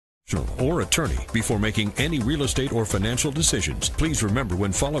or attorney before making any real estate or financial decisions. Please remember,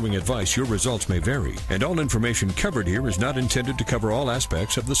 when following advice, your results may vary, and all information covered here is not intended to cover all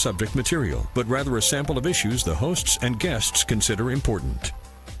aspects of the subject material, but rather a sample of issues the hosts and guests consider important.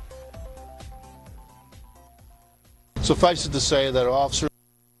 Suffice it to say that officers...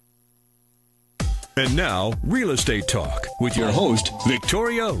 And now, Real Estate Talk with your host,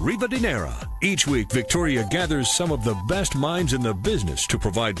 Victoria Rivadeneira. Each week, Victoria gathers some of the best minds in the business to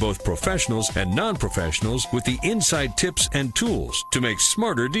provide both professionals and non-professionals with the inside tips and tools to make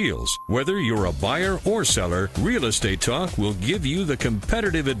smarter deals. Whether you're a buyer or seller, Real Estate Talk will give you the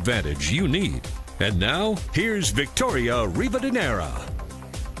competitive advantage you need. And now, here's Victoria Rivadeneira.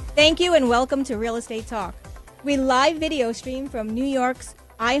 Thank you and welcome to Real Estate Talk. We live video stream from New York's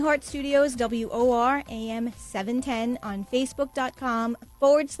iHeart Studios, WOR AM 710 on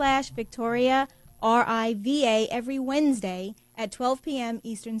Facebook.com/Victoria RIVA every Wednesday at 12 p.m.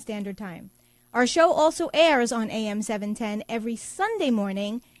 Eastern Standard Time. Our show also airs on AM 710 every Sunday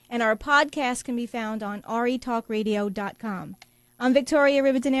morning, and our podcast can be found on retalkradio.com. I'm Victoria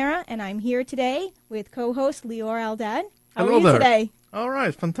Rivadeneira, and I'm here today with co-host Lior Aldad. How are you today? All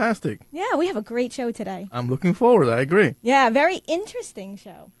right, fantastic. Yeah, we have a great show today. I'm looking forward, I agree. Yeah, very interesting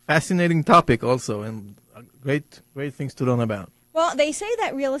show. Fascinating topic also, and great things to learn about. Well, they say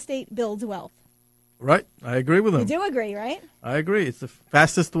that real estate builds wealth. Right, I agree with them. You do agree, right? I agree. It's the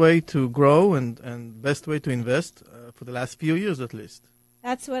fastest way to grow and best way to invest for the last few years at least.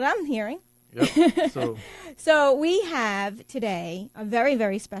 That's what I'm hearing. Yep. So we have today a very,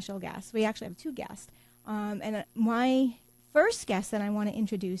 very special guest. We actually have two guests. And my first guest that I want to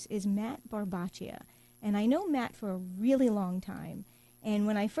introduce is Matt Barbaccia. And I know Matt for a really long time. And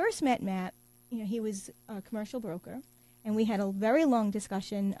when I first met Matt, he was a commercial broker. And we had a very long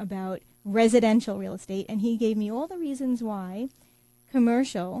discussion about residential real estate. And he gave me all the reasons why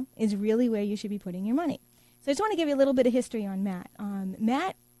commercial is really where you should be putting your money. So I just want to give you a little bit of history on Matt.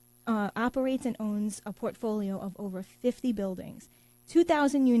 Matt operates and owns a portfolio of over 50 buildings,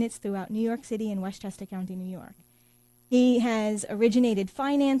 2,000 units throughout New York City and Westchester County, New York. He has originated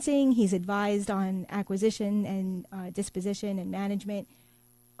financing. He's advised on acquisition and disposition and management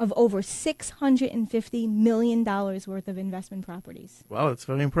of over $650 million worth of investment properties. Wow, that's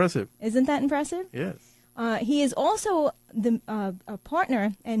very impressive. Isn't that impressive? Yes. He is also a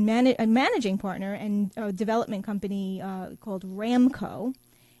partner and a managing partner in a development company called Ramco.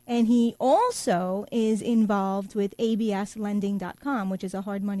 And he also is involved with abslending.com, which is a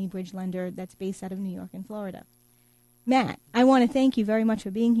hard money bridge lender that's based out of New York and Florida. Matt, I want to thank you very much for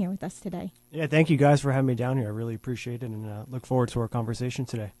being here with us today. Yeah, thank you guys for having me down here. I really appreciate it and look forward to our conversation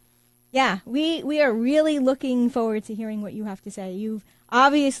today. Yeah, we are really looking forward to hearing what you have to say. You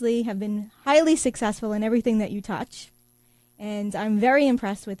obviously have been highly successful in everything that you touch, and I'm very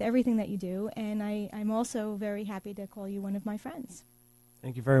impressed with everything that you do, and I'm also very happy to call you one of my friends.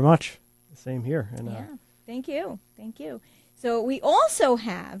 Thank you very much. Same here. And, yeah, thank you. Thank you. So we also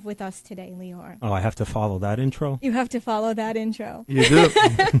have with us today, Lior. Oh, I have to follow that intro? You have to follow that intro. You do.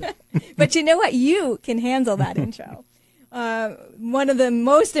 But you know what? You can handle that intro. One of the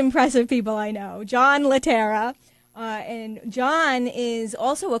most impressive people I know, John Laterra. And John is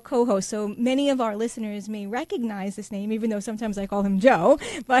also a co-host, so many of our listeners may recognize this name, even though sometimes I call him Joe,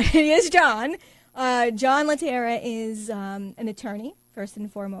 but he is John. John Laterra is an attorney, first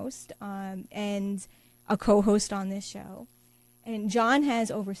and foremost, and a co-host on this show. And John has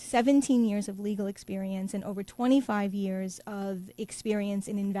over 17 years of legal experience and over 25 years of experience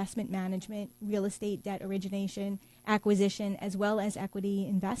in investment management, real estate debt origination, acquisition, as well as equity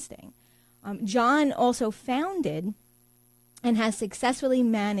investing. John also founded and has successfully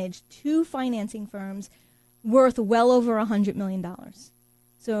managed 2 financing firms worth well over $100 million.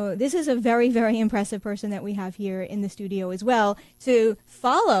 So this is a very, very impressive person that we have here in the studio as well to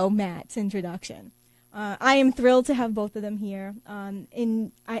follow Matt's introduction. I am thrilled to have both of them here.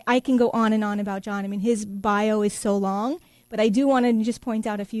 I can go on and on about John. I mean, his bio is so long, but I do want to just point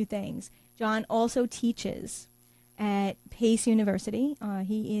out a few things. John also teaches at Pace University.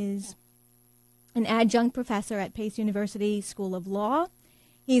 He is an adjunct professor at Pace University School of Law.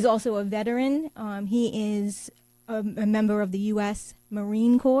 He's also a veteran. He is a member of the U.S.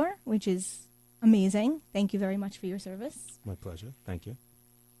 Marine Corps, which is amazing. Thank you very much for your service. My pleasure. Thank you.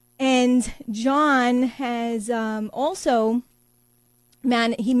 And John has also,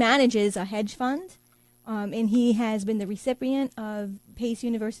 he manages a hedge fund, and he has been the recipient of Pace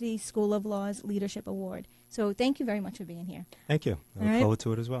University School of Law's Leadership Award. So thank you very much for being here. Thank you. I look forward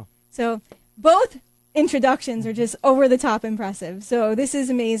to it as well. So both introductions are just over the top impressive. So this is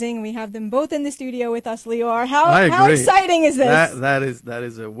amazing. We have them both in the studio with us, Lior. How exciting is this? That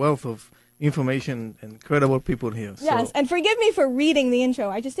is a wealth of information and incredible people here. Yes, so. and forgive me for reading the intro.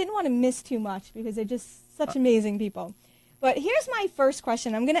 I just didn't want to miss too much because they're just such amazing people. But here's my first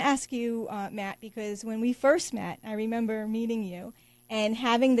question. I'm going to ask you, Matt, because when we first met, I remember meeting you and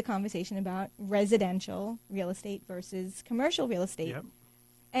having the conversation about residential real estate versus commercial real estate. Yep.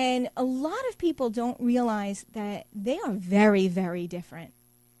 And a lot of people don't realize that they are very, very different.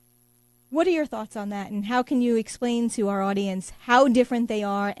 What are your thoughts on that, and how can you explain to our audience how different they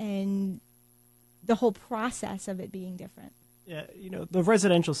are and the whole process of it being different? Yeah, the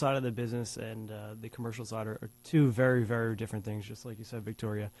residential side of the business and the commercial side are two very, very different things, just like you said,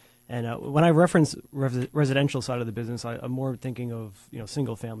 Victoria. And when I reference residential side of the business, I'm more thinking of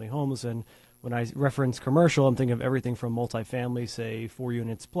single-family homes, and when I reference commercial, I'm thinking of everything from multifamily, say 4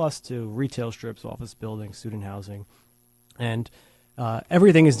 units plus, to retail strips, office buildings, student housing. And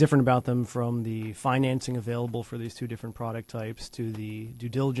everything is different about them, from the financing available for these two different product types to the due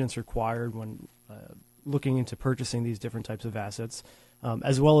diligence required when looking into purchasing these different types of assets,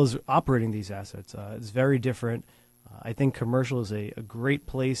 as well as operating these assets. It's very different. I think commercial is a great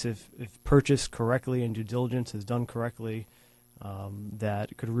place if purchased correctly and due diligence is done correctly,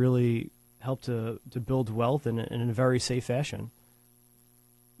 that could really help to build wealth in a very safe fashion.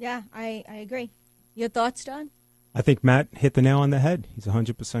 Yeah, I agree. Your thoughts, John? I think Matt hit the nail on the head. He's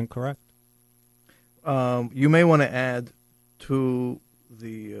 100% correct. You may want to add to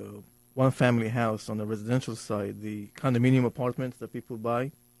the one-family house on the residential side the condominium apartments that people buy,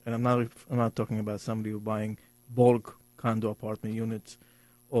 and I'm not talking about somebody who's buying bulk condo apartment units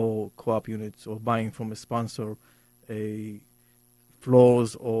or co-op units, or buying from a sponsor a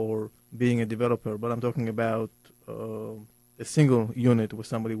floors, or being a developer, but I'm talking about a single unit where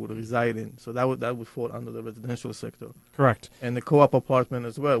somebody would reside in. So that would fall under the residential sector. Correct. And the co-op apartment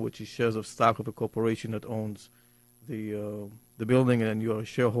as well, which is shares of stock of a corporation that owns the building, and you're a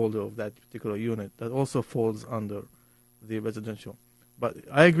shareholder of that particular unit. That also falls under the residential. But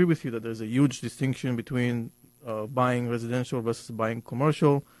I agree with you that there's a huge distinction between buying residential versus buying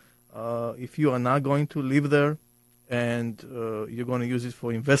commercial. If you are not going to live there, and you're going to use it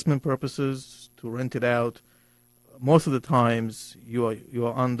for investment purposes, to rent it out, most of the times you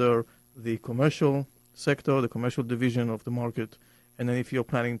are under the commercial sector, the commercial division of the market. And then if you're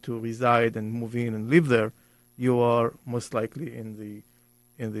planning to reside and move in and live there, you are most likely in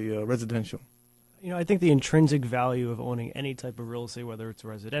the residential. I think the intrinsic value of owning any type of real estate, whether it's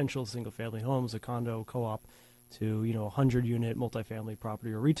residential, single-family homes, a condo, co-op, to 100-unit multifamily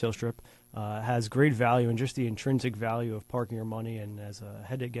property or retail strip, has great value, and just the intrinsic value of parking your money and as a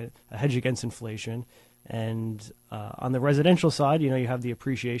hedge against inflation. And on the residential side, you have the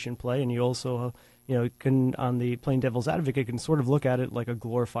appreciation play, and you also can, on the plain devil's advocate, can sort of look at it like a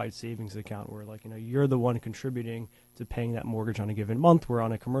glorified savings account, where you're the one contributing to paying that mortgage on a given month. Where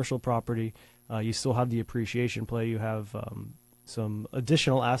on a commercial property, you still have the appreciation play. You have some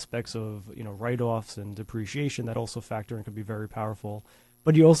additional aspects of write-offs and depreciation that also factor and can be very powerful.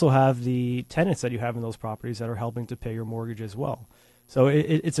 But you also have the tenants that you have in those properties that are helping to pay your mortgage as well. So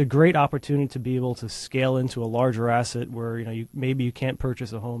it's a great opportunity to be able to scale into a larger asset where maybe you can't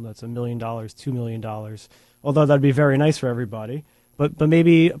purchase a home that's $1 million, $2 million, although that'd be very nice for everybody. But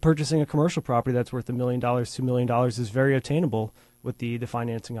maybe purchasing a commercial property that's worth $1 million, $2 million is very attainable with the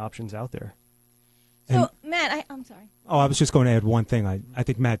financing options out there. So, Matt, I'm sorry. Oh, I was just going to add one thing. I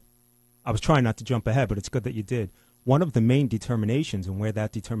think, Matt, I was trying not to jump ahead, but it's good that you did. One of the main determinations, and where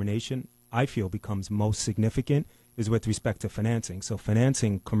that determination, I feel, becomes most significant, is with respect to financing. So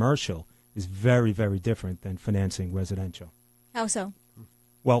financing commercial is very, very different than financing residential. How so?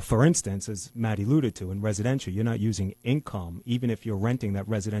 Well, for instance, as Matt alluded to, in residential, you're not using income, even if you're renting that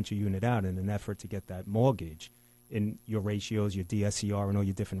residential unit out in an effort to get that mortgage, in your ratios, your DSCR, and all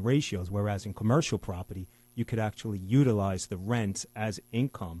your different ratios, whereas in commercial property, you could actually utilize the rent as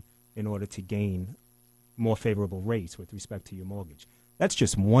income in order to gain more favorable rates with respect to your mortgage. That's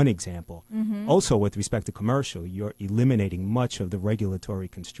just one example. Mm-hmm. Also, with respect to commercial, you're eliminating much of the regulatory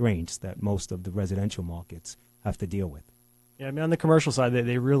constraints that most of the residential markets have to deal with. Yeah, on the commercial side,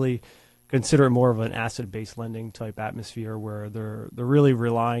 they really consider it more of an asset-based lending type atmosphere, where they're really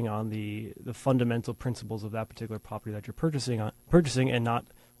relying on the fundamental principles of that particular property that you're purchasing, and not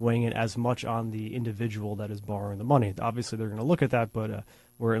weighing it as much on the individual that is borrowing the money. Obviously, they're going to look at that, but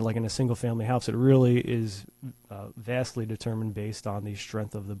where like in a single-family house, it really is vastly determined based on the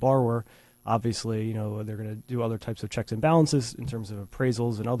strength of the borrower. Obviously, they're going to do other types of checks and balances in terms of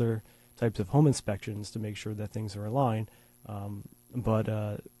appraisals and other types of home inspections to make sure that things are aligned.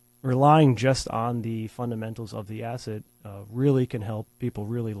 But relying just on the fundamentals of the asset really can help people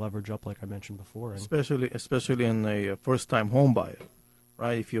really leverage up, like I mentioned before. And especially in a first-time home buyer,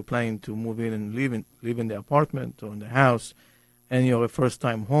 right? If you're planning to move in and live in the apartment or in the house, and you're a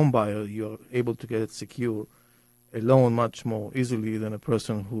first-time home buyer, you're able to get it secure, a loan much more easily than a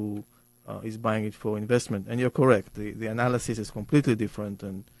person who is buying it for investment. And you're correct. The analysis is completely different,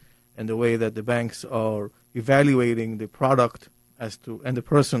 and the way that the banks are evaluating the product and the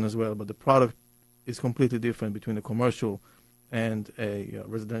person as well, but the product is completely different between a commercial and a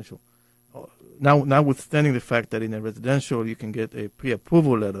residential. Notwithstanding the fact that in a residential you can get a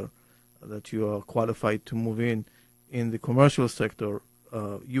pre-approval letter that you are qualified to move in the commercial sector,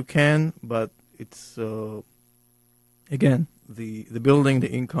 you can, but it's again, the building,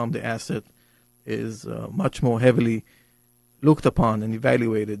 the income, the asset is much more heavily looked upon and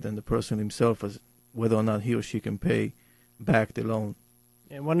evaluated than the person himself, as whether or not he or she can pay back the loan.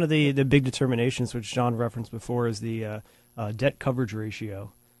 And one of the big determinations, which John referenced before, is the debt coverage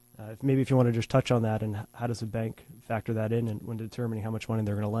ratio. Maybe if you want to just touch on that, and how does a bank factor that in when determining how much money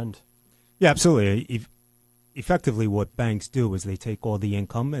they're going to lend? Yeah, absolutely. Effectively, what banks do is they take all the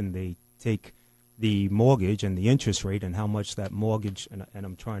income and they take the mortgage and the interest rate and how much that mortgage, and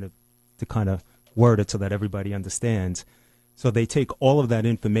I'm trying to kind of word it so that everybody understands. So they take all of that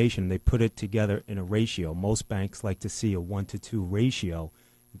information, they put it together in a ratio. Most banks like to see a 1-to-2 ratio.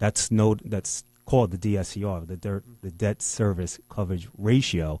 That's called the DSCR, the debt service coverage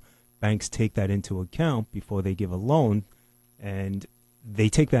ratio. Banks take that into account before they give a loan, and they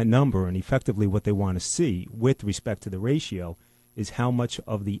take that number, and effectively what they want to see with respect to the ratio is how much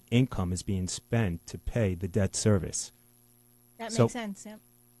of the income is being spent to pay the debt service. That makes sense,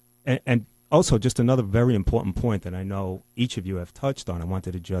 yeah. And also, just another very important point that I know each of you have touched on, I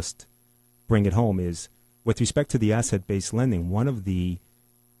wanted to just bring it home, is with respect to the asset-based lending, one of the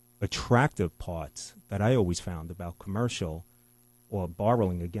attractive parts that I always found about commercial or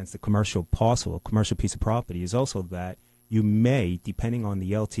borrowing against a commercial parcel, a commercial piece of property, is also that you may, depending on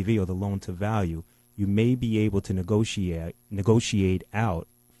the LTV or the loan to value, you may be able to negotiate out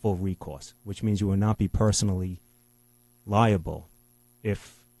full recourse, which means you will not be personally liable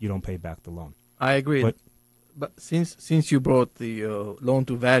if you don't pay back the loan. I agree. But since you brought the loan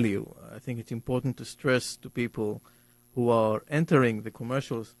to value, I think it's important to stress to people who are entering the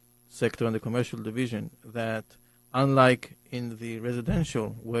commercial sector and the commercial division that unlike in the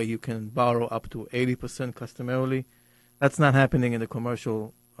residential where you can borrow up to 80% customarily, that's not happening in the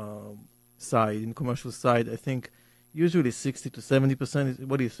commercial side. In the commercial side, I think usually 60 to 70%.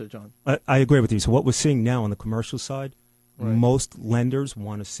 What do you say, John? I agree with you. So what we're seeing now on the commercial side, right, most lenders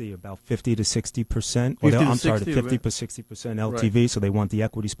want to see about 50 to 60%. 50 the to 50 to 60% LTV. Right. So they want the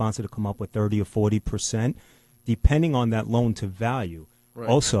equity sponsor to come up with 30 or 40%. Depending on that loan to value, right,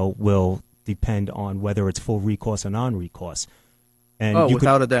 also will depend on whether it's full recourse or non-recourse. And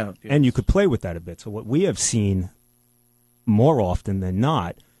without a doubt. Yes. And you could play with that a bit. So what we have seen more often than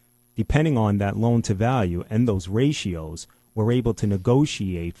not, depending on that loan to value and those ratios, we're able to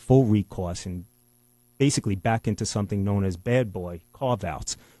negotiate full recourse and basically back into something known as bad boy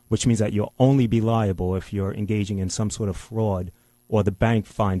carve-outs, which means that you'll only be liable if you're engaging in some sort of fraud or the bank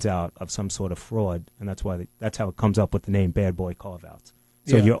finds out of some sort of fraud, and that's how it comes up with the name bad boy carve-outs.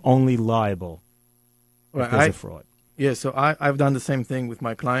 So yeah, you're only liable if there's a fraud. Yeah, so I've done the same thing with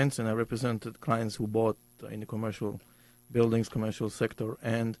my clients, and I represented clients who bought in the commercial buildings, commercial sector,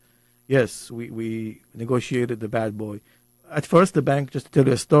 and yes, we negotiated the bad boy. At first, the bank, just to tell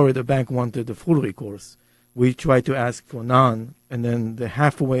you a story, the bank wanted the full recourse. We tried to ask for none, and then the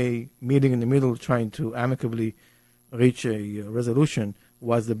halfway meeting in the middle, trying to amicably reach a resolution,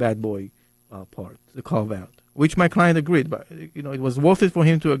 was the bad boy part, the carve-out, which my client agreed. But it was worth it for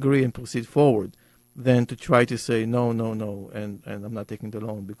him to agree and proceed forward than to try to say no, and I'm not taking the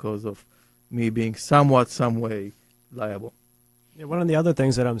loan because of me being some way liable. Yeah, one of the other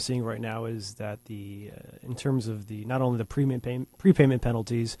things that I'm seeing right now is that in terms of not only the prepayment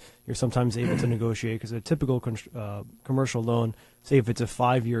penalties, you're sometimes able to negotiate, because a typical commercial loan, say if it's a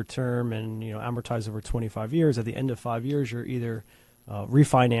 5-year term and amortized over 25 years, at the end of 5 years you're either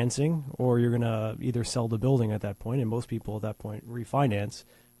refinancing or you're going to either sell the building at that point, and most people at that point refinance.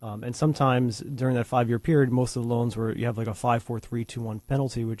 And sometimes during that 5-year period, most of the loans where you have like a 5-4-3-2-1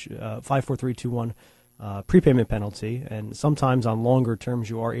 penalty, which 5-4-3-2-1 prepayment penalty, and sometimes on longer terms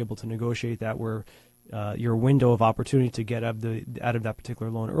you are able to negotiate that where your window of opportunity to get out of that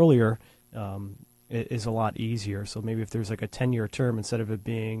particular loan earlier is a lot easier. So maybe if there's like a 10-year term, instead of it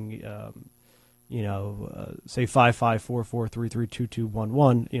being say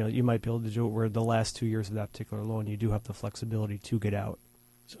 5-5-4-4-3-3-2-2-1-1, you might be able to do it where the last 2 years of that particular loan you do have the flexibility to get out.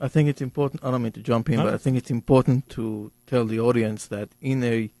 I think it's important. I don't mean to jump in, but I think it's important to tell the audience that in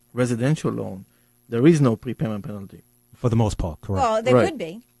a residential loan, there is no prepayment penalty. For the most part, correct. Well, there Right. could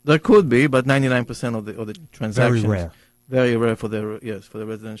be. There could be, but 99% of the transactions Very rare. very rare for the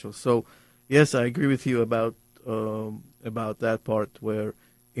residential. So, yes, I agree with you about that part where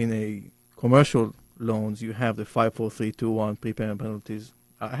in a commercial loans you have the 54321 prepayment penalties.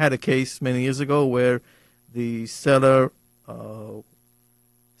 I had a case many years ago where the seller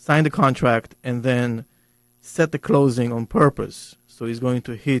signed a contract and then set the closing on purpose. So he's going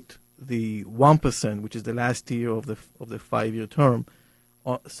to hit the 1%, which is the last year of the 5-year term.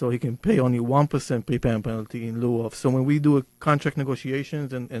 So he can pay only 1% prepayment penalty in lieu of. So when we do a contract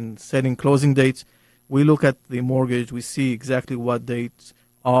negotiations and setting closing dates, we look at the mortgage. We see exactly what dates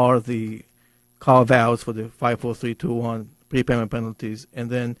are the carve-outs for the 54321 prepayment penalties.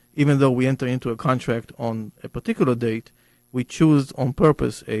 And then even though we enter into a contract on a particular date, we choose on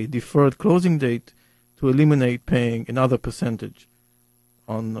purpose a deferred closing date to eliminate paying another percentage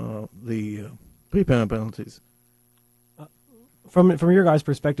on the prepayment penalties. From your guys'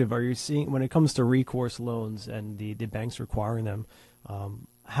 perspective, are you seeing, when it comes to recourse loans and the banks requiring them,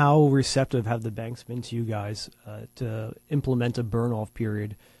 how receptive have the banks been to you guys to implement a burn-off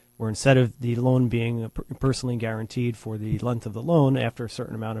period where instead of the loan being personally guaranteed for the length of the loan, after a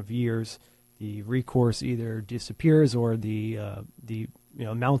certain amount of years, the recourse either disappears or the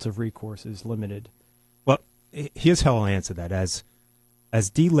amount of recourse is limited? Well, here's how I'll answer that. As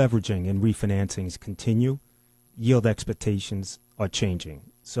deleveraging and refinancings continue, yield expectations are changing.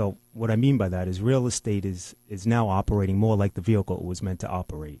 So what I mean by that is real estate is now operating more like the vehicle it was meant to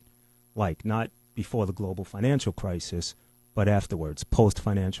operate, like not before the global financial crisis, but afterwards,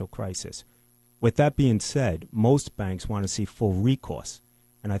 post-financial crisis. With that being said, most banks want to see full recourse,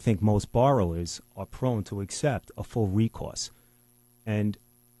 and I think most borrowers are prone to accept a full recourse. And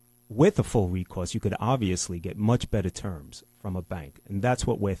with a full recourse, you could obviously get much better terms from a bank, and that's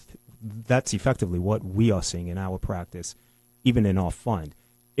effectively what we are seeing in our practice, even in our fund.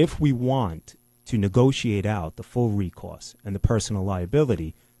 If we want to negotiate out the full recourse and the personal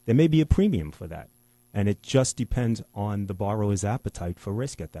liability, there may be a premium for that. And it just depends on the borrower's appetite for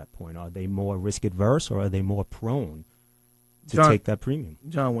risk at that point. Are they more risk adverse or are they more prone to take that premium?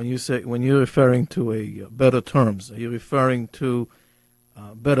 John, when you're referring to a better terms, are you referring to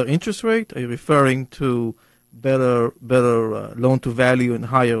better interest rate? Are you referring to better loan to value and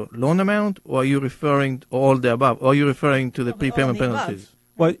higher loan amount, or are you referring to all the above? Or are you referring to the prepayment penalties?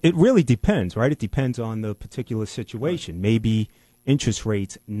 Well, it really depends, right? It depends on the particular situation. Right. Maybe interest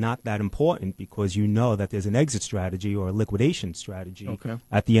rates not that important because you know that there's an exit strategy or a liquidation strategy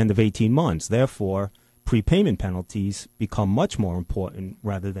at the end of 18 months. Therefore, prepayment penalties become much more important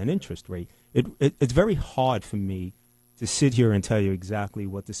rather than interest rate. It's very hard for me to sit here and tell you exactly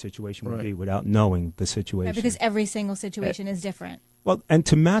what the situation would be without knowing the situation. Yeah, because every single situation is different. Well, and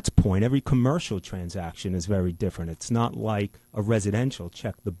to Matt's point, every commercial transaction is very different. It's not like a residential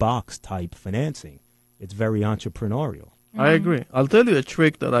check-the-box type financing. It's very entrepreneurial. I agree. I'll tell you a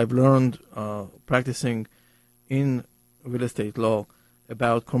trick that I've learned practicing in real estate law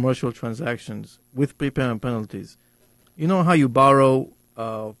about commercial transactions with prepayment penalties. You know how you borrow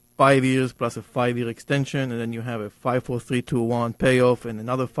 5 years plus a 5-year extension, and then you have a 54321 payoff and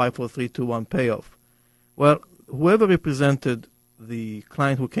another 54321 payoff. Well, whoever represented the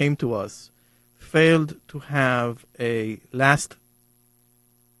client who came to us failed to have a last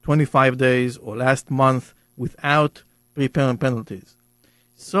 25 days or last month without prepayment penalties.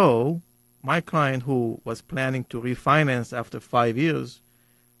 So my client, who was planning to refinance after 5 years,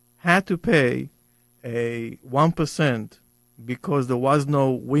 had to pay a 1% because there was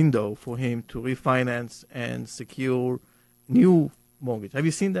no window for him to refinance and secure new mortgage. Have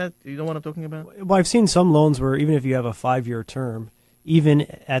you seen that? You know what I'm talking about? Well, I've seen some loans where even if you have a 5-year term, even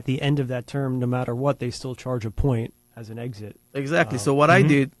at the end of that term, no matter what, they still charge a point as an exit. Exactly. So what I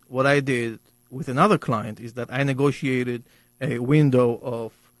did with another client is that I negotiated a window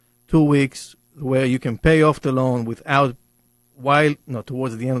of 2 weeks where you can pay off the loan towards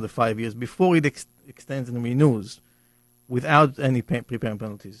the end of the 5 years, before it extends and renews, without any prepayment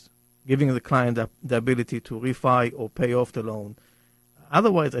penalties, giving the client the ability to refi or pay off the loan.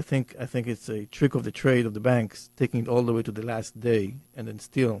 Otherwise, I think it's a trick of the trade of the banks, taking it all the way to the last day and then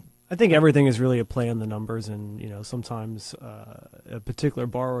still. I think everything is really a play on the numbers, and sometimes a particular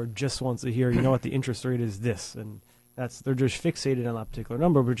borrower just wants to hear, what, the interest rate is this, and they're just fixated on that particular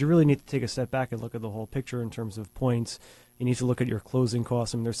number. But you really need to take a step back and look at the whole picture in terms of points. You need to look at your closing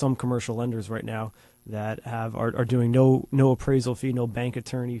costs. I mean, there's some commercial lenders right now that are doing no appraisal fee, no bank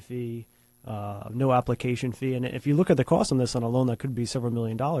attorney fee, no application fee. And if you look at the cost on this on a loan that could be several $1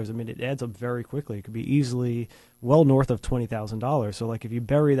 million, I mean, it adds up very quickly. It could be easily well north of $20,000. So like if you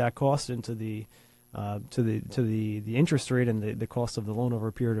bury that cost into the the interest rate and the cost of the loan over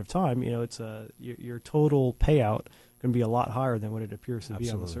a period of time, you know, it's your total payout can be a lot higher than what it appears to be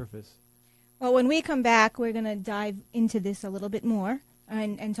on the surface. Well, when we come back, we're going to dive into this a little bit more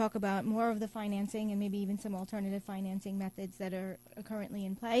and talk about more of the financing and maybe even some alternative financing methods that are currently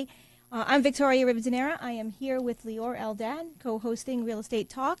in play. I'm Victoria Rivadeneira. I am here with Lior Aldad, co-hosting Real Estate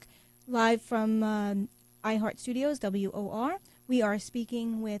Talk, live from iHeart Studios, WOR. We are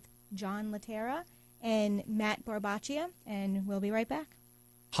speaking with John Laterra and Matt Barbaccia, and we'll be right back.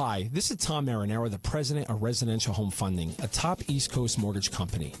 Hi, this is Tom Marinaro, the president of Residential Home Funding, a top East Coast mortgage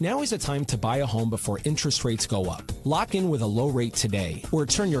company. Now is the time to buy a home before interest rates go up. Lock in with a low rate today, or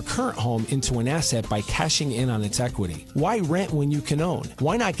turn your current home into an asset by cashing in on its equity. Why rent when you can own?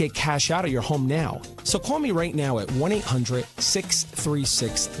 Why not get cash out of your home now? So call me right now at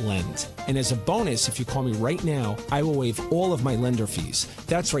 1-800-636-LEND. And as a bonus, if you call me right now, I will waive all of my lender fees.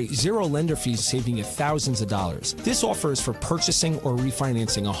 That's right, zero lender fees, saving you thousands of dollars. This offer is for purchasing or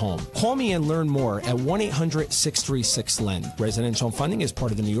refinancing a home. Call me and learn more at 1-800-636-LEND. Residential funding is part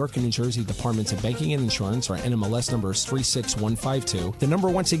of the New York and New Jersey Departments of Banking and Insurance. Our NMLS number is 36152. The number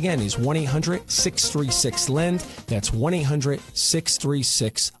once again is 1-800-636-LEND. That's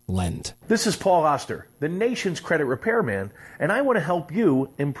 1-800-636-LEND. This is Paul Oster, the nation's credit repairman, and I want to help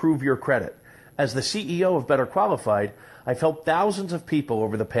you improve your credit. As the CEO of Better Qualified, I've helped thousands of people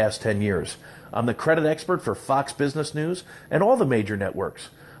over the past 10 years. I'm the credit expert for Fox Business News and all the major networks.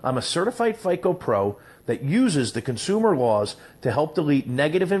 I'm a certified FICO Pro that uses the consumer laws to help delete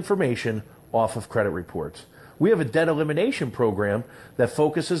negative information off of credit reports. We have a debt elimination program that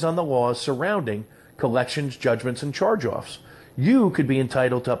focuses on the laws surrounding collections, judgments, and charge-offs. You could be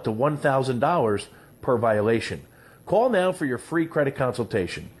entitled to up to $1,000 per violation. Call now for your free credit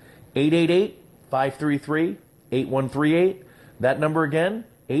consultation. 888-533-8138. That number again,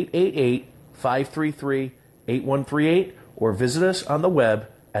 888-533-8138, or visit us on the web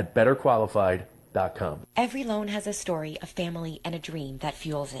at betterqualified.com. Every loan has a story, a family, and a dream that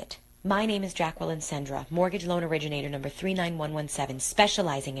fuels it. My name is Jacqueline Sendra, mortgage loan originator number 39117,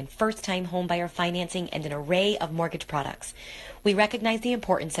 specializing in first-time homebuyer financing and an array of mortgage products. We recognize the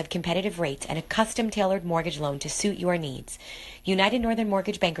importance of competitive rates and a custom-tailored mortgage loan to suit your needs. United Northern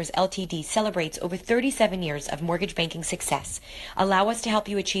Mortgage Bankers Ltd. celebrates over 37 years of mortgage banking success. Allow us to help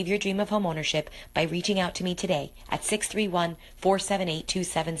you achieve your dream of home ownership by reaching out to me today at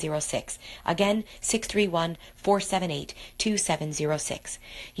 631-478-2706. Again, 631-478-2706.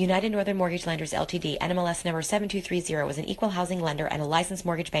 United Northern Mortgage Lenders Ltd. NMLS number 7230 is an equal housing lender and a licensed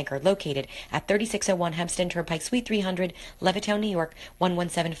mortgage banker located at 3601 Hempstead Turnpike, Suite 300, Levittown, New York,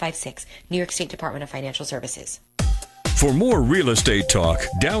 11756, New York State Department of Financial Services. For more real estate talk,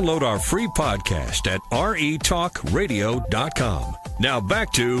 download our free podcast at retalkradio.com. Now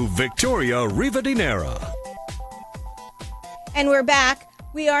back to Victoria Rivadeneira. And we're back.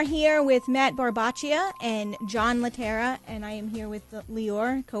 We are here with Matt Barbaccia and John Laterra, and I am here with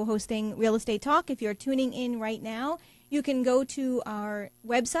Lior, co-hosting Real Estate Talk. If you're tuning in right now, you can go to our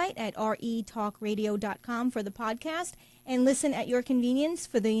website at retalkradio.com for the podcast and listen at your convenience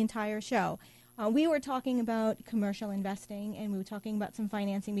for the entire show. We were talking about commercial investing, and we were talking about some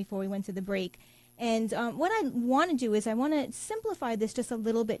financing before we went to the break. And what I want to do is I want to simplify this just a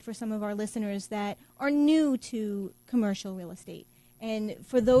little bit for some of our listeners that are new to commercial real estate. And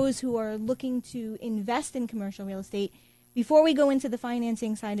for those who are looking to invest in commercial real estate, before we go into the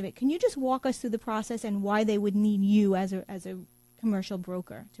financing side of it, can you just walk us through the process and why they would need you as a commercial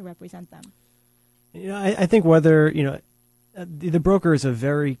broker to represent them? You know, I think whether, you know, the broker is a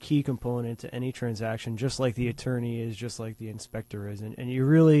very key component to any transaction, just like the attorney is, just like the inspector is. And you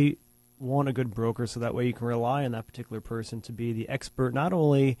really want a good broker so that way you can rely on that particular person to be the expert, not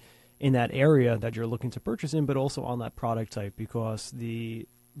only in that area that you're looking to purchase in, but also on that product type, because the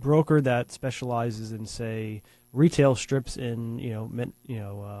broker that specializes in, say, retail strips in, in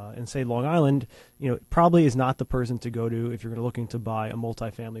say Long Island, probably is not the person to go to if you're looking to buy a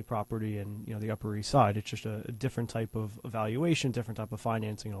multifamily property in, the Upper East Side. It's just a different type of evaluation, different type of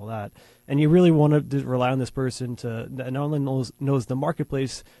financing, and all that. And you really want to rely on this person that not only knows the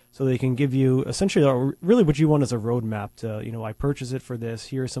marketplace, so they can give you essentially really what you want is a roadmap to, I purchase it for this.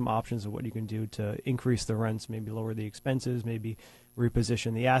 Here are some options of what you can do to increase the rents, maybe lower the expenses, maybe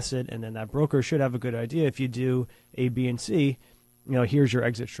reposition the asset, and then that broker should have a good idea. If you do A, B, and C, here's your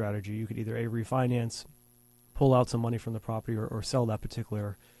exit strategy. You could either refinance, pull out some money from the property, or sell that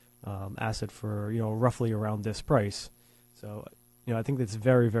particular asset for roughly around this price. So I think that's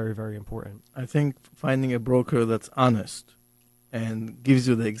very, very, very important. I think finding a broker that's honest and gives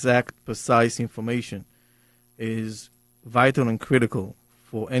you the exact, precise information is vital and critical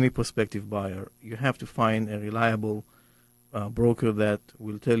for any prospective buyer. You have to find a reliable broker that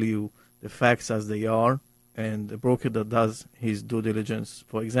will tell you the facts as they are, and a broker that does his due diligence.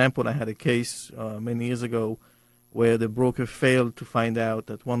 For example, I had a case many years ago where the broker failed to find out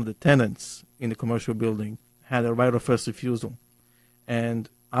that one of the tenants in the commercial building had a right of first refusal. And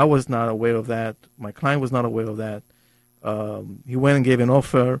I was not aware of that. My client was not aware of that. He went and gave an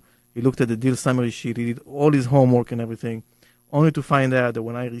offer. He looked at the deal summary sheet. He did all his homework and everything, only to find out that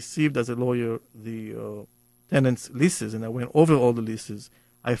when I received as a lawyer the tenant's leases, and I went over all the leases,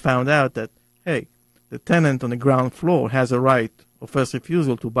 I found out that, hey, the tenant on the ground floor has a right of first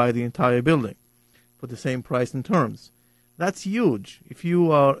refusal to buy the entire building for the same price and terms. That's huge. If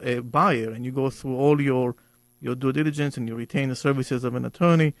you are a buyer and you go through all your due diligence and you retain the services of an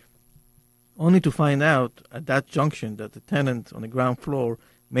attorney, only to find out at that junction that the tenant on the ground floor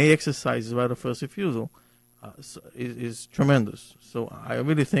may exercise his right of first refusal is tremendous. So I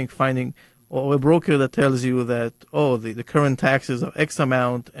really think finding a broker that tells you that, the current taxes are X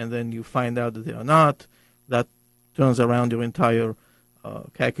amount, and then you find out that they are not, that turns around your entire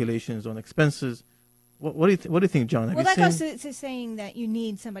calculations on expenses. What do you think, John? Well, that goes to saying that you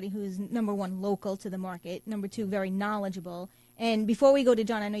need somebody who is, number one, local to the market, number two, very knowledgeable. And before we go to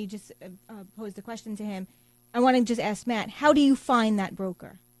John, I know you just posed a question to him. I want to just ask Matt, how do you find that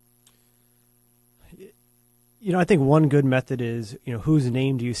broker? I think one good method is, whose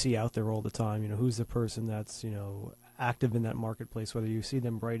name do you see out there all the time? Who's the person that's, active in that marketplace, whether you see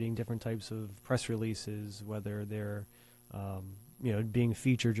them writing different types of press releases, whether they're, being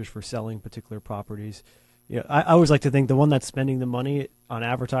featured just for selling particular properties. I always like to think the one that's spending the money on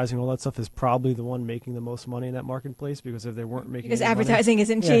advertising, all that stuff, is probably the one making the most money in that marketplace, because if they weren't making because advertising money,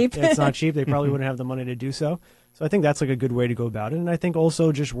 isn't cheap. It's not cheap. They probably wouldn't have the money to do so. So I think that's like a good way to go about it. And I think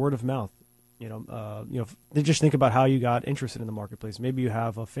also just word of mouth. Just think about how you got interested in the marketplace. Maybe you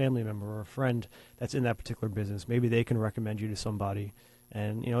have a family member or a friend that's in that particular business. Maybe they can recommend you to somebody.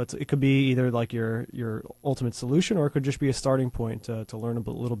 And, it could be either like your ultimate solution, or it could just be a starting point to learn a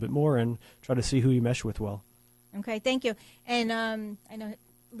little bit more and try to see who you mesh with well. Okay, thank you. And I know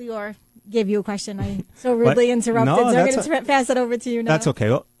Lior gave you a question. I so rudely interrupted, so I'm going to pass it over to you now. That's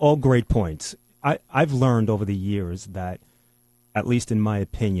okay. All great points. I've learned over the years that, at least in my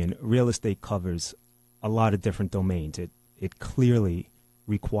opinion, real estate covers a lot of different domains. It clearly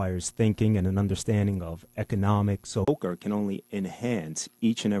requires thinking and an understanding of economics. So broker can only enhance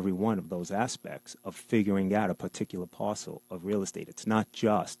each and every one of those aspects of figuring out a particular parcel of real estate. It's not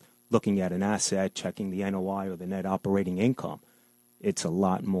just looking at an asset, checking the NOI or the net operating income. It's a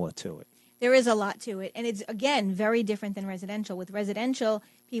lot more to it. There is a lot to it. And it's, again, very different than residential. With residential,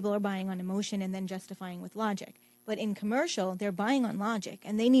 people are buying on emotion and then justifying with logic. But in commercial, they're buying on logic,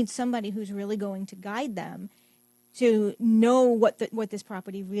 and they need somebody who's really going to guide them to know what this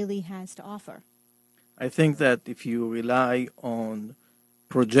property really has to offer. I think that if you rely on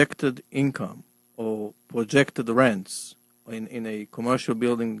projected income or projected rents in a commercial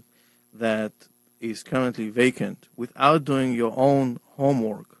building that is currently vacant without doing your own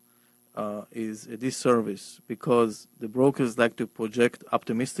homework, is a disservice, because the brokers like to project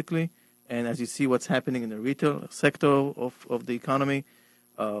optimistically. And as you see what's happening in the retail sector of the economy,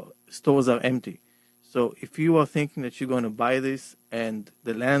 stores are empty. So if you are thinking that you're going to buy this and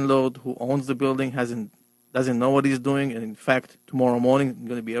the landlord who owns the building doesn't know what he's doing, and in fact tomorrow morning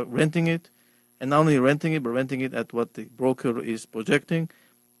going to be renting it, and not only renting it, but renting it at what the broker is projecting,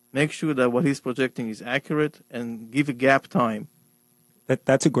 make sure that what he's projecting is accurate and give a gap time.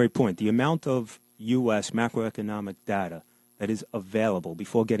 That's a great point. The amount of U.S. macroeconomic data that is available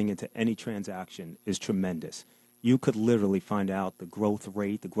before getting into any transaction is tremendous. You could literally find out the growth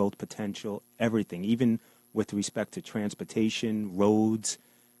rate, the growth potential, everything, even with respect to transportation, roads,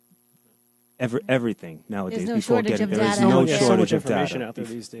 everything nowadays. There's no shortage of data. There's no shortage of information out there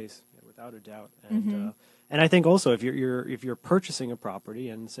these days, without a doubt. And and I think also if you're purchasing a property,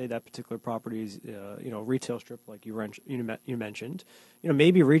 and say that particular property is retail strip like you mentioned,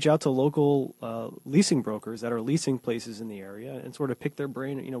 maybe reach out to local leasing brokers that are leasing places in the area and sort of pick their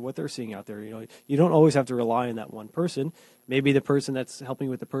brain, what they're seeing out there. You don't always have to rely on that one person. Maybe the person that's helping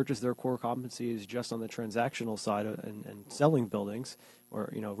with the purchase, their core competency is just on the transactional side and selling buildings or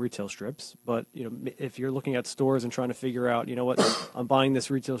retail strips. But if you're looking at stores and trying to figure out, I'm buying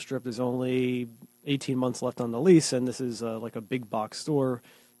this retail strip, there's only 18 months left on the lease, and this is like a big box store,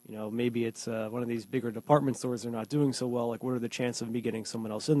 Maybe it's one of these bigger department stores they're not doing so well. Like, what are the chances of me getting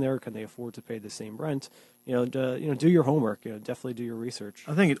someone else in there? Can they afford to pay the same rent? Do your homework. Definitely do your research.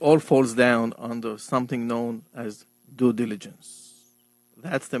 I think it all falls down under something known as due diligence.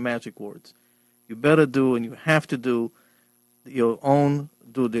 That's the magic words. You better do and you have to do your own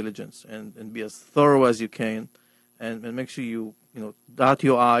due diligence and be as thorough as you can and make sure you dot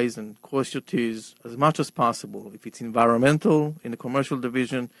your I's and cross your T's as much as possible. If it's environmental in the commercial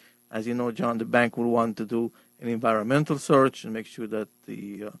division, as you know, John, the bank will want to do an environmental search and make sure that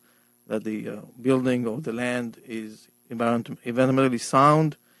the building or the land is environmentally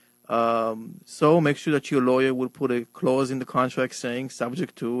sound. So make sure that your lawyer will put a clause in the contract saying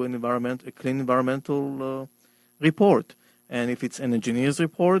subject to a clean environmental report. And if it's an engineer's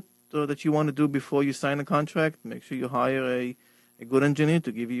report that you want to do before you sign a contract, make sure you hire a good engineer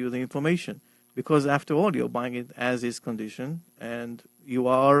to give you the information. Because after all, you're buying it as is condition, and you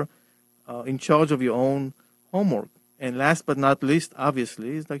are in charge of your own homework. And last but not least,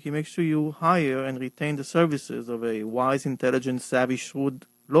 obviously, is like you make sure you hire and retain the services of a wise, intelligent, savvy, shrewd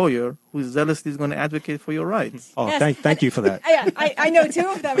lawyer who zealously is going to advocate for your rights. Oh, yes. thank you for that. I know two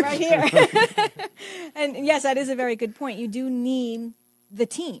of them right here. And yes, that is a very good point. You do need the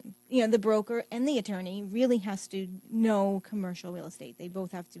team. The broker and the attorney really has to know commercial real estate. They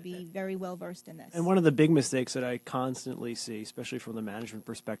both have to be very well versed in this. And one of the big mistakes that I constantly see, especially from the management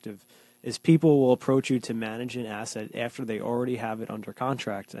perspective, is people will approach you to manage an asset after they already have it under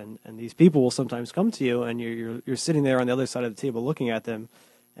contract. And these people will sometimes come to you and you're sitting there on the other side of the table looking at them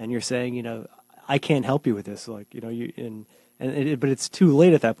and you're saying, I can't help you with this. But it's too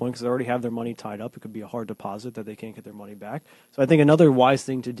late at that point because they already have their money tied up. It could be a hard deposit that they can't get their money back. So I think another wise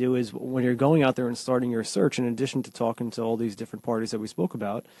thing to do is when you're going out there and starting your search, in addition to talking to all these different parties that we spoke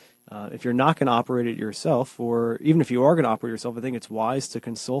about, if you're not going to operate it yourself, or even if you are going to operate yourself, I think it's wise to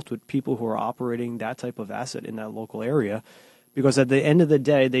consult with people who are operating that type of asset in that local area. Because at the end of the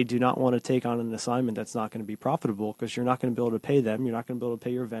day, they do not want to take on an assignment that's not going to be profitable because you're not going to be able to pay them. You're not going to be able to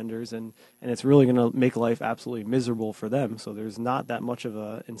pay your vendors, and it's really going to make life absolutely miserable for them. So there's not that much of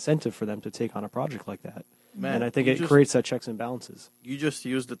an incentive for them to take on a project like that. Man, and I think it creates that checks and balances. You just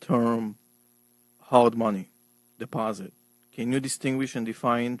used the term hard money, deposit. Can you distinguish and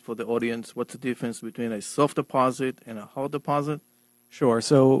define for the audience what's the difference between a soft deposit and a hard deposit? Sure.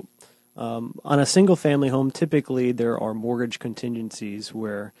 So on a single-family home, typically there are mortgage contingencies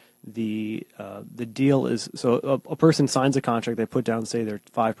where the deal is so a person signs a contract, they put down, say, their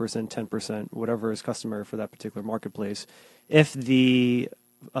 5%, 10%, whatever is customary for that particular marketplace. If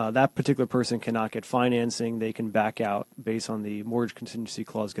that particular person cannot get financing, they can back out based on the mortgage contingency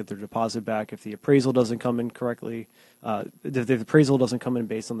clause, get their deposit back. If the appraisal doesn't come in correctly, if the appraisal doesn't come in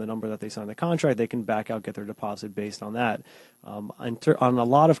based on the number that they signed the contract, they can back out, get their deposit based on that. On a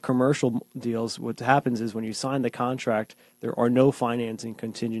lot of commercial deals, what happens is when you sign the contract, there are no financing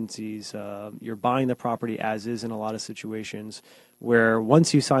contingencies. You're buying the property as is in a lot of situations, where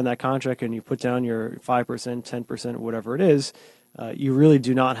once you sign that contract and you put down your 5%, 10%, whatever it is, you really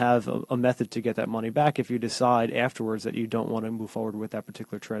do not have a method to get that money back if you decide afterwards that you don't want to move forward with that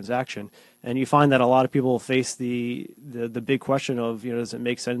particular transaction. And you find that a lot of people face the big question of, does it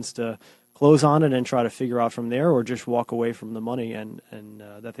make sense to close on it and try to figure out from there, or just walk away from the money and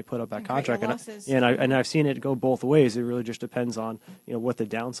that they put up that contract? And I've seen it go both ways. It really just depends on what the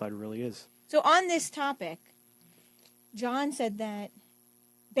downside really is. So on this topic, John said that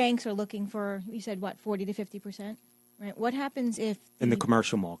banks are looking for, you said what, 40 to 50%? Right. What happens if in the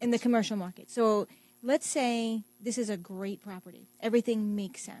commercial market? In the commercial market. So let's say this is a great property. Everything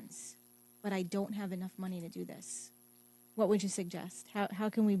makes sense, but I don't have enough money to do this. What would you suggest? How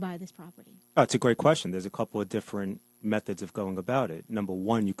can we buy this property? Oh, it's a great question. There's a couple of different methods of going about it. Number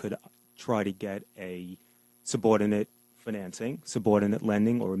one, you could try to get a subordinate financing, subordinate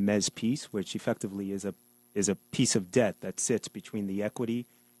lending, or a mezz piece, which effectively is a piece of debt that sits between the equity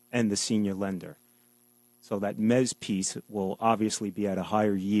and the senior lender. So that mezz piece will obviously be at a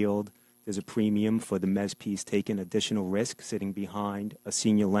higher yield. There's a premium for the mezz piece taking additional risk sitting behind a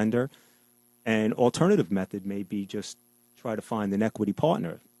senior lender. An alternative method may be just try to find an equity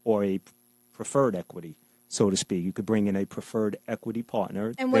partner or a preferred equity, so to speak. You could bring in a preferred equity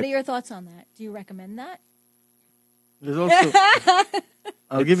partner. And what are your thoughts on that? Do you recommend that? There's also,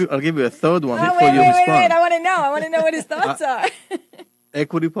 I'll give you a third one before you respond. Wait. I want to know what his thoughts are.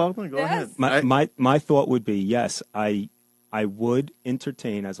 Equity partner? Go ahead. My thought would be, yes, I would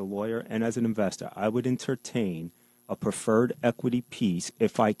entertain, as a lawyer and as an investor, I would entertain a preferred equity piece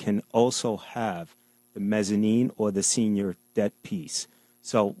if I can also have the mezzanine or the senior debt piece.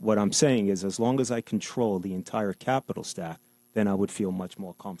 So what I'm saying is, as long as I control the entire capital stack, then I would feel much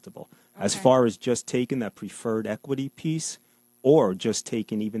more comfortable. Okay. As far as just taking that preferred equity piece or just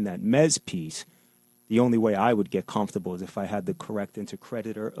taking even that mezz piece, the only way I would get comfortable is if I had the correct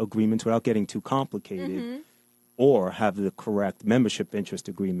intercreditor agreements without getting too complicated, or have the correct membership interest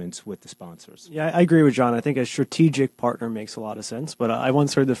agreements with the sponsors. Yeah, I agree with John. I think a strategic partner makes a lot of sense. But I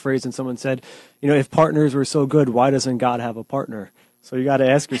once heard the phrase, and someone said, if partners were so good, why doesn't God have a partner? So you got to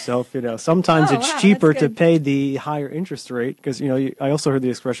ask yourself, sometimes it's cheaper to pay the higher interest rate because, I also heard the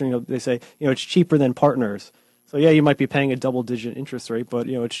expression, they say, it's cheaper than partners. So, yeah, you might be paying a double-digit interest rate, but,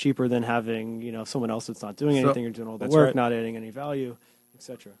 it's cheaper than having, someone else that's not doing anything or doing all the work, not adding any value,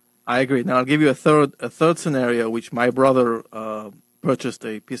 etc. I agree. Now, I'll give you a third scenario, which my brother purchased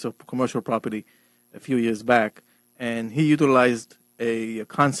a piece of commercial property a few years back, and he utilized a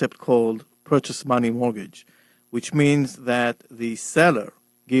concept called purchase money mortgage, which means that the seller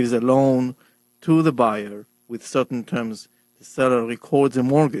gives a loan to the buyer with certain terms. The seller records a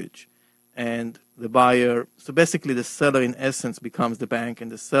mortgage, and the buyer, so basically the seller in essence becomes the bank,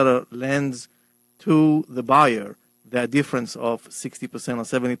 and the seller lends to the buyer that difference of 60%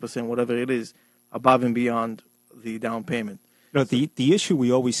 or 70%, whatever it is, above and beyond the down payment. The issue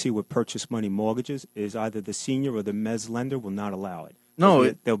we always see with purchase money mortgages is either the senior or the mezz lender will not allow it.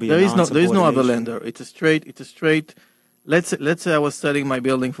 No, there is no other lender. It's a straight. Let's say I was selling my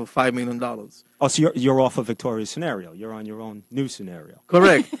building for $5 million. Oh, so you're off of Victoria's scenario. You're on your own new scenario.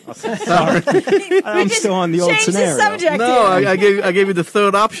 Correct. Sorry, I'm still on the old scenario. No, I gave you the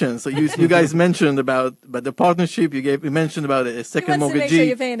third option. So you guys mentioned about the partnership. You mentioned about a second mortgagee. Make sure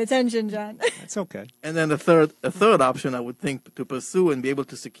you're paying attention, John. That's okay. And then a third option I would think to pursue and be able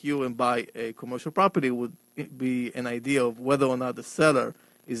to secure and buy a commercial property would be an idea of whether or not the seller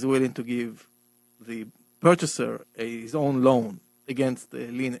is willing to give the purchaser his own loan against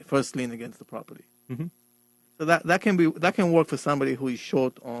the first lien against the property. Mm-hmm. So that can work for somebody who is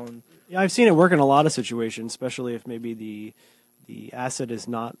short on. Yeah, I've seen it work in a lot of situations, especially if maybe the asset is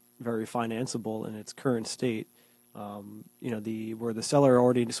not very financeable in its current state. Where the seller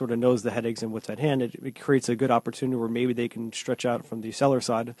already sort of knows the headaches and what's at hand, it creates a good opportunity where maybe they can stretch out from the seller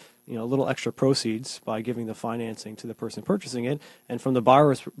side, a little extra proceeds by giving the financing to the person purchasing it. And from the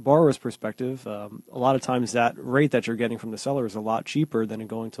borrower's perspective, a lot of times that rate that you're getting from the seller is a lot cheaper than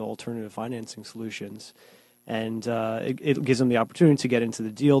going to alternative financing solutions. And it gives them the opportunity to get into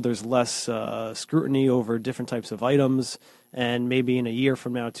the deal. There's less scrutiny over different types of items. And maybe in a year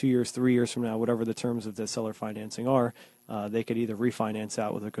from now, 2 years, 3 years from now, whatever the terms of the seller financing are, they could either refinance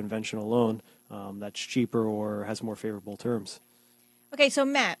out with a conventional loan that's cheaper or has more favorable terms. Okay, so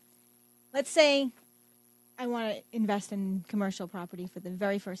Matt, let's say I want to invest in commercial property for the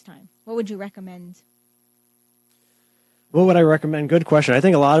very first time. What would you recommend? What would I recommend? Good question. I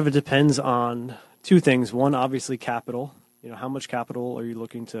think a lot of it depends on two things. One, obviously capital. How much capital are you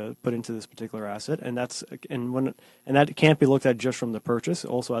looking to put into this particular asset? And that can't be looked at just from the purchase,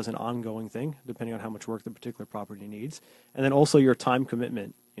 also as an ongoing thing, depending on how much work the particular property needs. And then also your time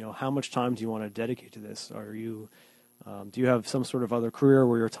commitment. How much time do you want to dedicate to this? Do you have some sort of other career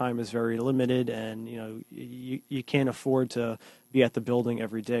where your time is very limited and you can't afford to be at the building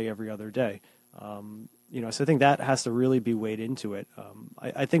every day, every other day? So I think that has to really be weighed into it.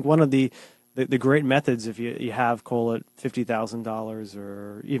 I think one of the great methods, if you have, call it $50,000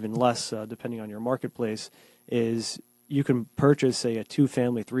 or even less, depending on your marketplace, is you can purchase, say, a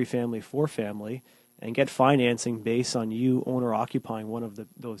 2-family, 3-family, 4-family, and get financing based on you owner-occupying one of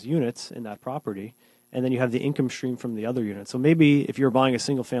those units in that property, and then you have the income stream from the other unit. So maybe if you're buying a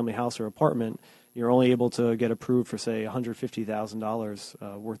single-family house or apartment, you're only able to get approved for, say,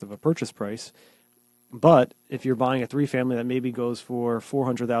 $150,000 worth of a purchase price. But if you're buying a 3-family that maybe goes for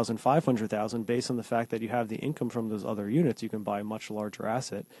 $400,000, $500,000, based on the fact that you have the income from those other units, you can buy a much larger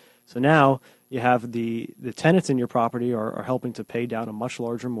asset. So now you have the tenants in your property are helping to pay down a much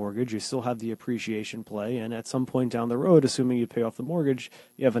larger mortgage. You still have the appreciation play, and at some point down the road, assuming you pay off the mortgage,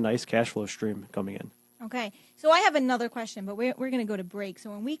 you have a nice cash flow stream coming in. Okay, so I have another question, but we're going to go to break.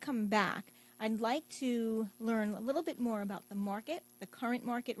 So when we come back, I'd like to learn a little bit more about the market, the current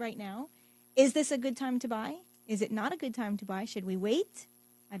market right now. Is this a good time to buy? Is it not a good time to buy? Should we wait?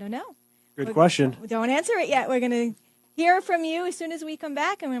 I don't know. Good question. Don't answer it yet. We're going to hear from you as soon as we come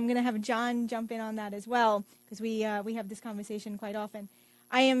back, and I'm going to have John jump in on that as well, because we have this conversation quite often.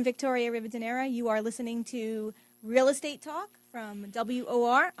 I am Victoria Rivadeneira. You are listening to Real Estate Talk from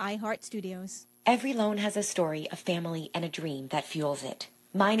WOR iHeart Studios. Every loan has a story, a family, and a dream that fuels it.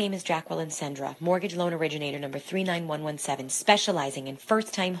 My name is Jacqueline Sendra, mortgage loan originator number 39117, specializing in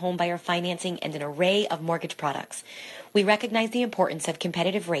first-time homebuyer financing and an array of mortgage products. We recognize the importance of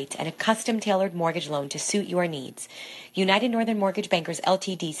competitive rates and a custom-tailored mortgage loan to suit your needs. United Northern Mortgage Bankers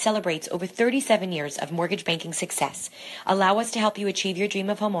Ltd. celebrates over 37 years of mortgage banking success. Allow us to help you achieve your dream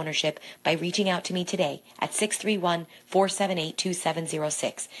of homeownership by reaching out to me today at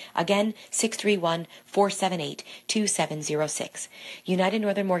 631-478-2706. Again, 631-478-2706. United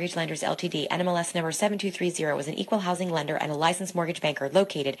Northern Mortgage Lenders Ltd. NMLS number 7230 is an equal housing lender and a licensed mortgage banker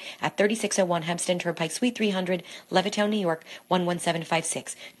located at 3601 Hempstead Turnpike, Suite 300, Levittown, New York,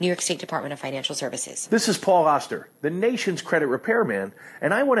 11756, New York State Department of Financial Services. This is Paul Oster, the nation's credit repairman,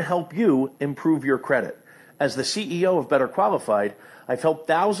 and I want to help you improve your credit. As the CEO of Better Qualified, I've helped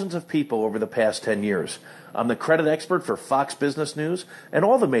thousands of people over the past 10 years. I'm the credit expert for Fox Business News and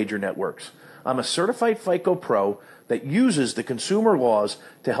all the major networks. I'm a certified FICO Pro that uses the consumer laws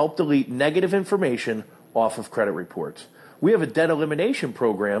to help delete negative information off of credit reports. We have a debt elimination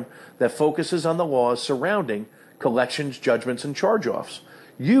program that focuses on the laws surrounding collections, judgments, and charge-offs.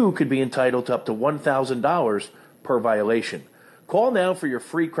 You could be entitled to up to $1,000 per violation. Call now for your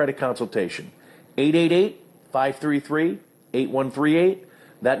free credit consultation. 888-533-8138.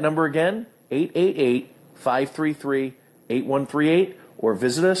 That number again, 888-533-8138, or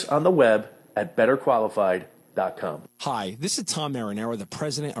visit us on the web at betterqualified.com. Hi, this is Tom Marinaro, the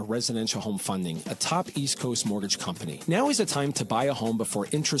president of Residential Home Funding, a top East Coast mortgage company. Now is the time to buy a home before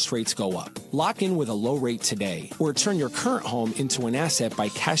interest rates go up. Lock in with a low rate today, or turn your current home into an asset by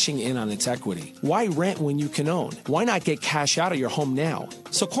cashing in on its equity. Why rent when you can own? Why not get cash out of your home now?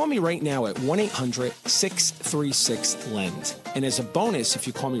 So call me right now at 1-800-636-LEND. And as a bonus, if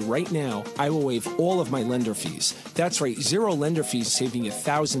you call me right now, I will waive all of my lender fees. That's right, zero lender fees, saving you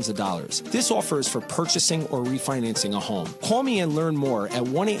thousands of dollars. This offer is for purchasing or refinancing a home. Call me and learn more at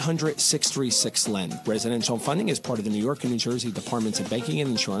 1-800-636-LEND. Residential Funding is part of the New York and New Jersey Departments of Banking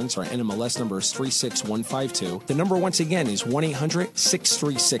and Insurance. Our NMLS number is 36152. The number once again is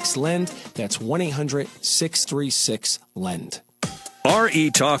 1-800-636-LEND. That's 1-800-636-LEND.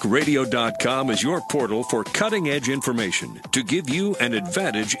 RETalkRadio.com is your portal for cutting-edge information to give you an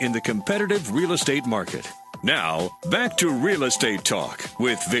advantage in the competitive real estate market. Now, back to Real Estate Talk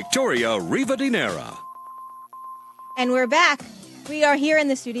with Victoria Rivadinera. And we're back. We are here in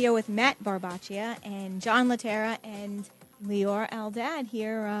the studio with Matt Barbaccia and John Laterra and Lior Aldad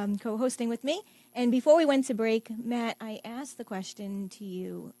here co-hosting with me. And before we went to break, Matt, I asked the question to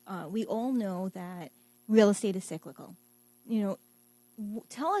you. We all know that real estate is cyclical. You know,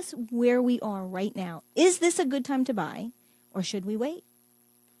 tell us where we are right now. Is this a good time to buy, or should we wait?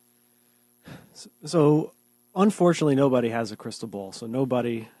 So unfortunately, nobody has a crystal ball, so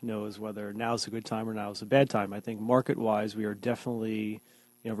nobody knows whether now's a good time or now's a bad time. I think market-wise, we are definitely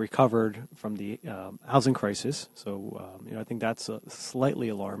recovered from the housing crisis. So I think that's slightly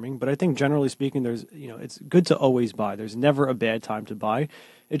alarming. But I think generally speaking, there's it's good to always buy. There's never a bad time to buy.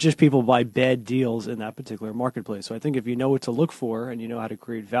 It's just people buy bad deals in that particular marketplace. So I think if you know what to look for and you know how to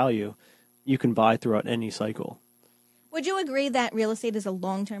create value, you can buy throughout any cycle. Would you agree that real estate is a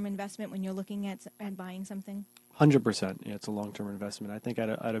long-term investment when you're looking at buying something? 100%. Yeah, it's a long-term investment. I think at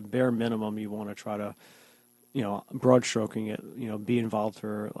a bare minimum, you want to try to, broad stroking it, be involved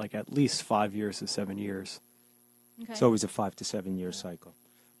for like at least 5 years to 7 years. Okay. It's always a 5 to 7 year cycle.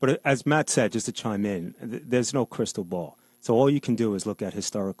 But as Matt said, just to chime in, there's no crystal ball. So all you can do is look at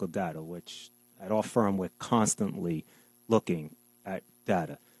historical data, which at our firm we're constantly looking at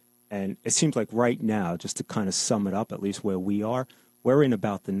data. And it seems like right now, just to kind of sum it up, at least where we are, we're in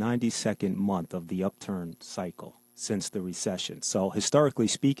about the 92nd month of the upturn cycle since the recession. So historically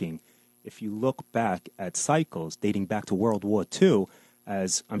speaking, if you look back at cycles dating back to World War II,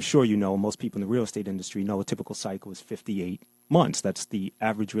 as I'm sure you know, most people in the real estate industry know a typical cycle is 58 months. That's the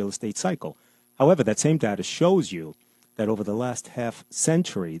average real estate cycle. However, that same data shows you that over the last half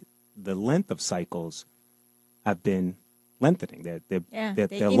century, the length of cycles have been lengthening. They're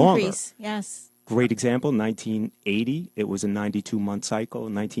longer. Increase. Yes. Great example, 1980, it was a 92-month cycle.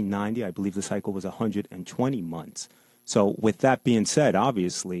 In 1990, I believe the cycle was 120 months. So with that being said,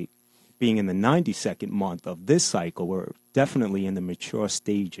 obviously, being in the 92nd month of this cycle, we're definitely in the mature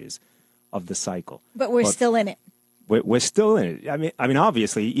stages of the cycle. But we're still in it. We're still in it. I mean,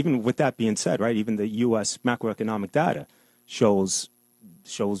 obviously, even with that being said, right, even the U.S. macroeconomic data shows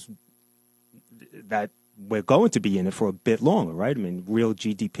that we're going to be in it for a bit longer, right? I mean, real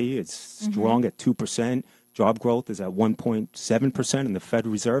GDP is strong at 2%. Job growth is at 1.7%, and the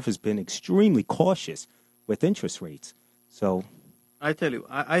Federal Reserve has been extremely cautious with interest rates. So, I tell you,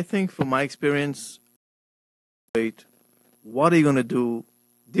 I think from my experience, what are you going to do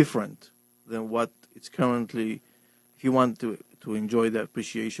different than what it's currently, if you want to enjoy the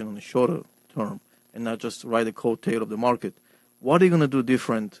appreciation on the shorter term and not just ride the coattail of the market, what are you going to do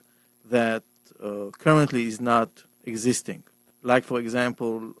different that currently is not existing? Like, for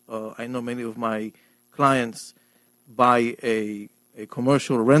example, I know many of my clients buy a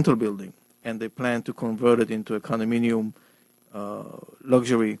commercial rental building and they plan to convert it into a condominium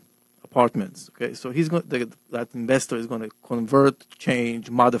luxury apartments. Okay, so that investor is going to convert, change,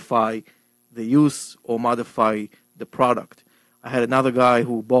 modify the use or modify the product. I had another guy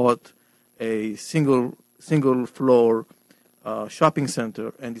who bought a single floor shopping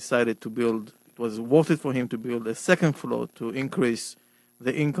center and decided to build. It was worth it for him to build a second floor to increase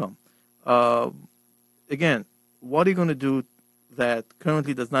the income. Again, what are you going to do that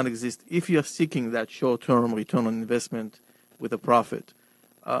currently does not exist if you're seeking that short-term return on investment with a profit?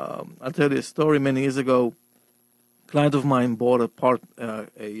 I'll tell you a story. Many years ago, a client of mine bought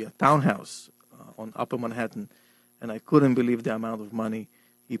a townhouse on Upper Manhattan, and I couldn't believe the amount of money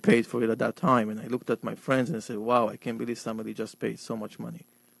he paid for it at that time. And I looked at my friends and I said, wow, I can't believe somebody just paid so much money.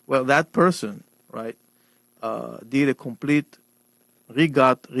 Well, that person, right, did a complete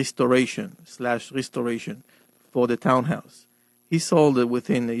restoration for the townhouse. He sold it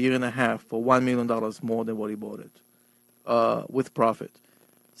within a year and a half for $1 million more than what he bought it, with profit.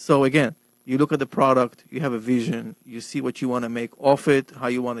 So again, you look at the product, you have a vision, you see what you want to make off it, how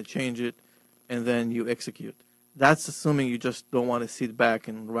you want to change it, and then you execute. That's assuming you just don't want to sit back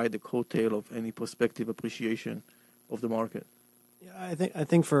and ride the coattail of any prospective appreciation of the market. Yeah, I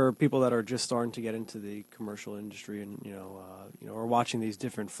think for people that are just starting to get into the commercial industry and are watching these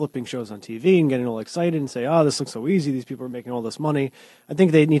different flipping shows on TV and getting all excited and say, oh, this looks so easy, these people are making all this money, I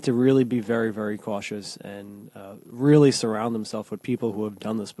think they need to really be very, very cautious and really surround themselves with people who have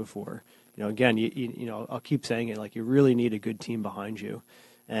done this before. Again, I'll keep saying it, like, you really need a good team behind you.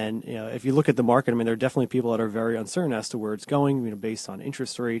 And if you look at the market, I mean, there are definitely people that are very uncertain as to where it's going, based on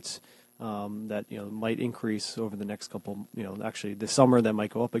interest rates. That might increase over the next couple, actually this summer that might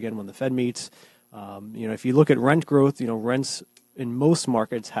go up again when the Fed meets. If you look at rent growth, rents in most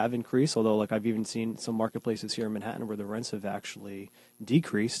markets have increased, although like I've even seen some marketplaces here in Manhattan where the rents have actually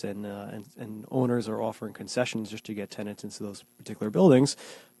decreased and owners are offering concessions just to get tenants into those particular buildings.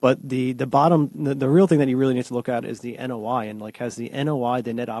 But the real thing that you really need to look at is the NOI, and like, has the NOI,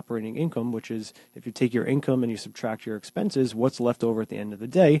 the net operating income, which is if you take your income and you subtract your expenses, what's left over at the end of the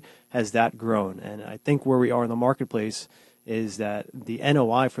day, has that grown? And I think where we are in the marketplace is that the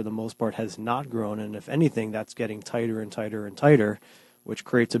NOI for the most part has not grown, and if anything, that's getting tighter and tighter and tighter, which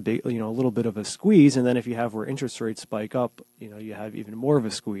creates a big, a little bit of a squeeze. And then if you have where interest rates spike up, you have even more of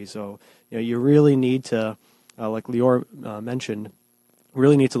a squeeze. So you really need to, like Lior mentioned,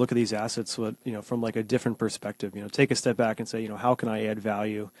 really need to look at these assets with, from like a different perspective. Take a step back and say, how can I add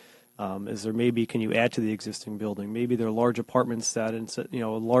value? Can you add to the existing building? Maybe there are large apartments that, a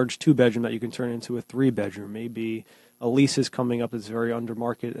large 2-bedroom that you can turn into a 3-bedroom. Maybe a lease is coming up that's very under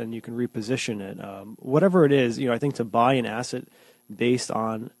market and you can reposition it. Whatever it is, I think to buy an asset based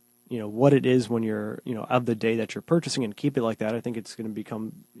on, what it is when you're, of the day that you're purchasing and keep it like that, I think it's going to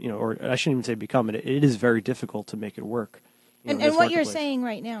become, or I shouldn't even say become, it is very difficult to make it work. And what you're saying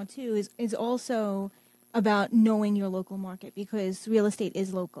right now, too, is also about knowing your local market, because real estate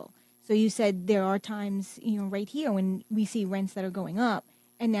is local. So you said there are times, right here when we see rents that are going up,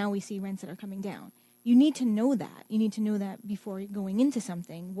 and now we see rents that are coming down. You need to know that. You need to know that before going into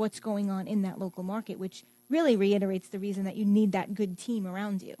something, what's going on in that local market, which really reiterates the reason that you need that good team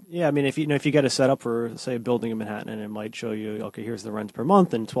around you. Yeah, I mean, if you get a setup for, say, a building in Manhattan, and it might show you, okay, here's the rent per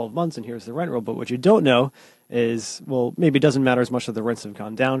month in 12 months, and here's the rent roll. But what you don't know is, well, maybe it doesn't matter as much that the rents have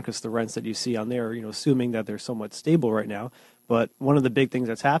gone down, because the rents that you see on there, assuming that they're somewhat stable right now. But one of the big things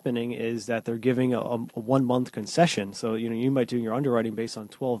that's happening is that they're giving a 1-month concession. So, you might do your underwriting based on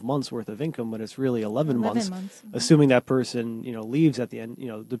 12 months worth of income, but it's really 11 months. Mm-hmm. Assuming that person, leaves at the end,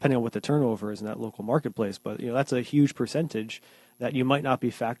 depending on what the turnover is in that local marketplace. But, that's a huge percentage that you might not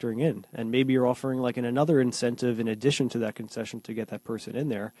be factoring in. And maybe you're offering like another incentive in addition to that concession to get that person in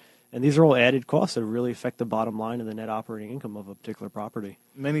there. And these are all added costs that really affect the bottom line and the net operating income of a particular property.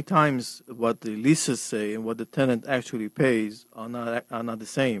 Many times what the leases say and what the tenant actually pays are not the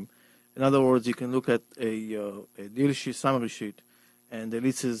same. In other words, you can look at a deal sheet, summary sheet, and the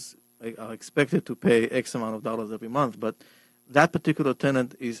leases are expected to pay X amount of dollars every month, but that particular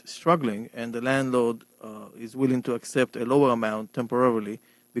tenant is struggling, and the landlord is willing to accept a lower amount temporarily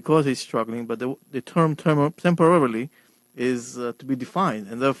because he's struggling, but the term temporarily is to be defined,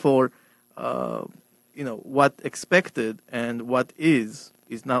 and therefore, what expected and what is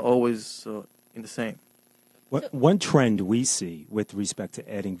not always in the same. One trend we see with respect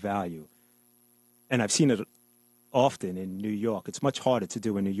to adding value, and I've seen it often in New York. It's much harder to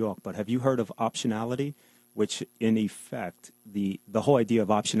do in New York, but have you heard of optionality? Which, in effect, the whole idea of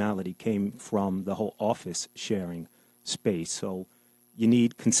optionality came from the whole office sharing space. So you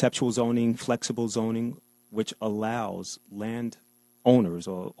need conceptual zoning, flexible zoning, which allows land owners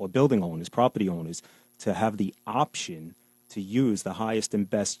or building owners, property owners, to have the option to use the highest and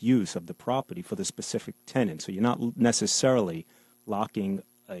best use of the property for the specific tenant. So you're not necessarily locking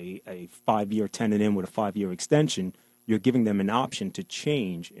a 5-year tenant in with a 5-year extension. You're giving them an option to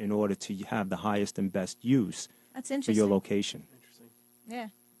change in order to have the highest and best use for your location. Interesting. Yeah.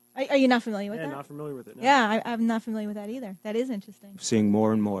 Are you not familiar with that? Yeah, not familiar with it. No. Yeah, I'm not familiar with that either. That is interesting. Seeing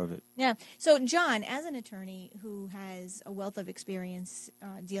more and more of it. Yeah. So, John, as an attorney who has a wealth of experience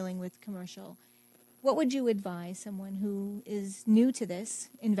dealing with commercial, what would you advise someone who is new to this,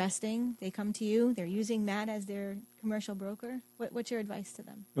 investing? They come to you, they're using Matt as their commercial broker. What's your advice to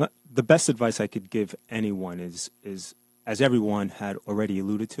them? Well, the best advice I could give anyone is, as everyone had already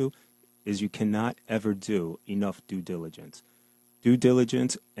alluded to, is you cannot ever do enough due diligence. Due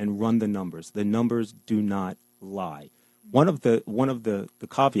diligence and run the numbers. The numbers do not lie. One of the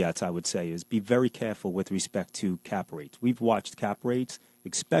caveats I would say is be very careful with respect to cap rates. We've watched cap rates,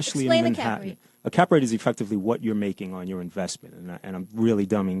 especially Explain in a cap Manhattan. rate. A cap rate is effectively what you're making on your investment, and I'm really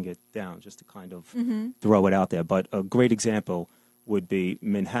dumbing it down just to kind of throw it out there. But a great example would be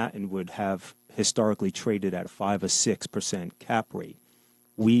Manhattan would have historically traded at a 5 or 6% cap rate.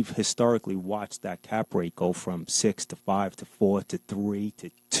 We've historically watched that cap rate go from 6 to 5 to 4 to 3 to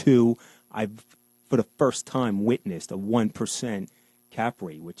 2. I've, for the first time, witnessed a 1% cap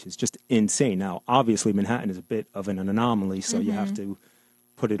rate, which is just insane. Now, obviously, Manhattan is a bit of an anomaly, so you have to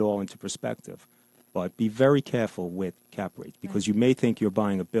put it all into perspective. But be very careful with cap rates because you may think you're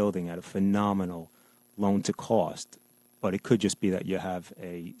buying a building at a phenomenal loan to cost, but it could just be that you have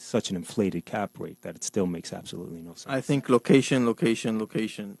such an inflated cap rate that it still makes absolutely no sense. I think location,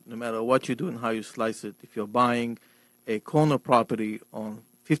 no matter what you do and how you slice it, if you're buying a corner property on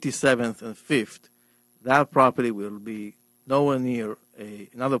 57th and 5th, that property will be nowhere near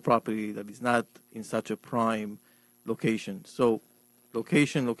another property that is not in such a prime location. So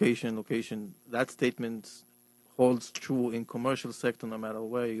location, that statement holds true in commercial sector no matter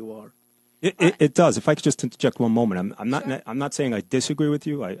where you are. It does. If I could just interject one moment, I'm not saying I disagree with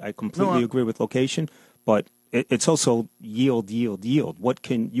you. I completely agree with location, but it's also yield. You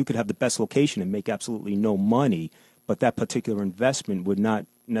could have the best location and make absolutely no money, but that particular investment would not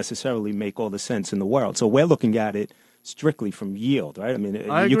necessarily make all the sense in the world. So we're looking at it strictly from yield, right? I mean,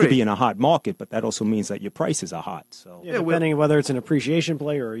 you could be in a hot market, but that also means that your prices are hot. So yeah, depending on whether it's an appreciation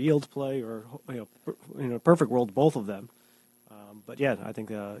play or a yield play, or perfect world, both of them. But yeah, I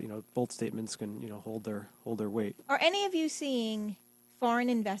think both statements can hold their weight. Are any of you seeing foreign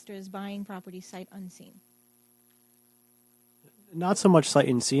investors buying property sight unseen? Not so much sight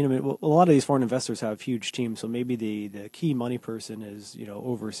unseen. I mean, a lot of these foreign investors have huge teams, so maybe the key money person is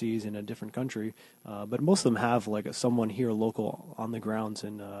overseas in a different country. But most of them have someone here local on the grounds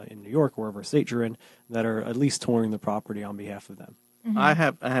in New York, wherever state you're in, that are at least touring the property on behalf of them. Mm-hmm.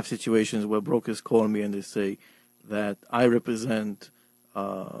 I have situations where brokers call me and they say that I represent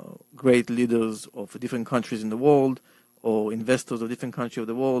great leaders of different countries in the world or investors of different countries of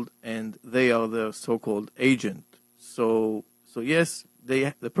the world, and they are the so-called agent. So yes,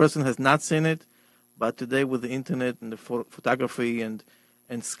 the person has not seen it, but today with the internet and the photography and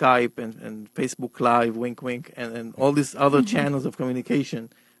Skype and Facebook Live, wink, wink, and all these other channels of communication,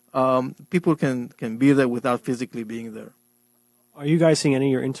 people can be there without physically being there. Are you guys seeing any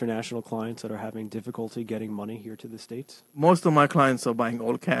of your international clients that are having difficulty getting money here to the States? Most of my clients are buying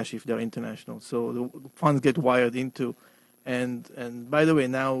all cash if they're international, so the funds get wired into. And by the way,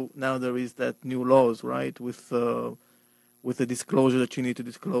 now there is that new laws, right, with the disclosure that you need to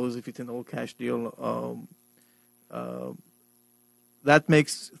disclose if it's an all cash deal. That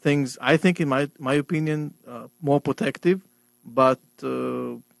makes things, I think, in my opinion, more protective. But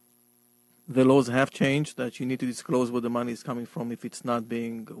the laws have changed that you need to disclose where the money is coming from if it's not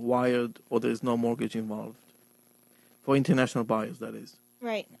being wired or there is no mortgage involved. For international buyers, that is.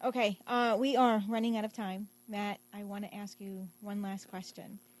 Right. Okay. We are running out of time. Matt, I want to ask you one last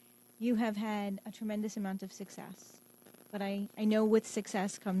question. You have had a tremendous amount of success, but I know with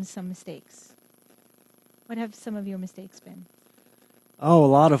success comes some mistakes. What have some of your mistakes been? Oh, a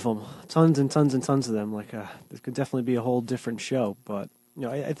lot of them. Tons and tons and tons of them. This could definitely be a whole different show, but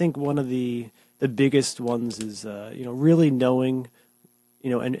I think one of the biggest ones is, really knowing,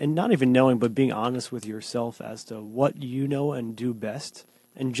 and not even knowing, but being honest with yourself as to what you know and do best,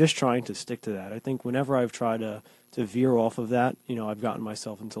 and just trying to stick to that. I think whenever I've tried to veer off of that, I've gotten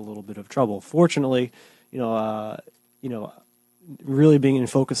myself into a little bit of trouble. Fortunately, really being and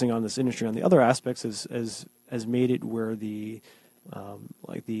focusing on this industry on the other aspects has made it where the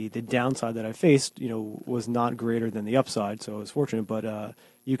downside that I faced, was not greater than the upside. So I was fortunate, but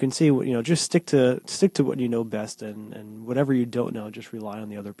you can see, just stick to what you know best, and whatever you don't know, just rely on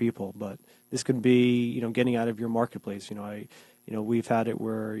the other people. But this could be, getting out of your marketplace. We've had it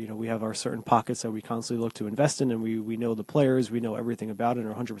where, we have our certain pockets that we constantly look to invest in, and we know the players, we know everything about it, and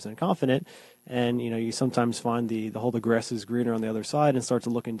are 100% confident. And, you sometimes find the whole grass is greener on the other side, and start to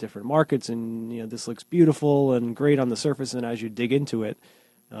look in different markets, and, this looks beautiful and great on the surface, and as you dig into it,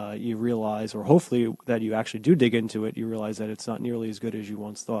 you realize, or hopefully that you actually do dig into it, you realize that it's not nearly as good as you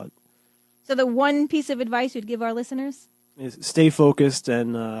once thought. So the one piece of advice you'd give our listeners? Is stay focused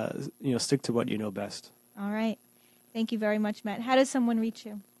and, stick to what you know best. All right. Thank you very much, Matt. How does someone reach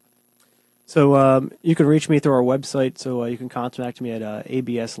you? So you can reach me through our website. So you can contact me at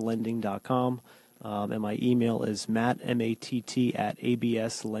abslending.com. And my email is matt, M-A-T-T, at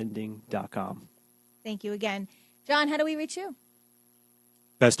abslending.com. Thank you again. John, how do we reach you?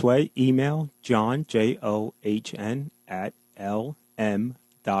 Best way, email John, John, at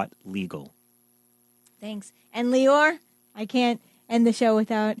lm.legal. Thanks. And Lior, I can't end the show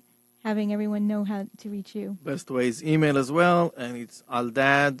without having everyone know how to reach you. Best way is email as well, and it's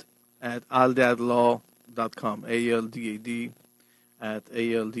Aldad at aldadlaw.com, ALDAD at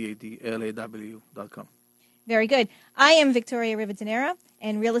ALDADLAW.com. Very good. I am Victoria Rivadeneira,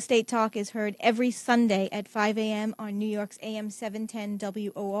 and Real Estate Talk is heard every Sunday at 5 a.m. on New York's AM 710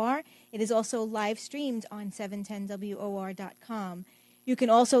 WOR. It is also live streamed on 710WOR.com. You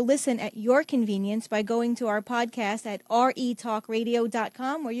can also listen at your convenience by going to our podcast at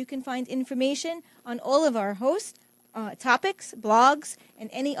retalkradio.com, where you can find information on all of our hosts, topics, blogs,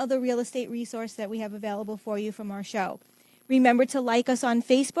 and any other real estate resource that we have available for you from our show. Remember to like us on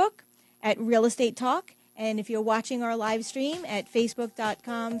Facebook at Real Estate Talk. And if you're watching our live stream at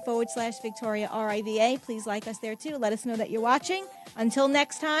facebook.com/Victoria RIVA, please like us there too. Let us know that you're watching. Until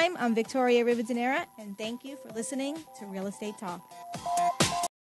next time, I'm Victoria Rivadeneira, and thank you for listening to Real Estate Talk.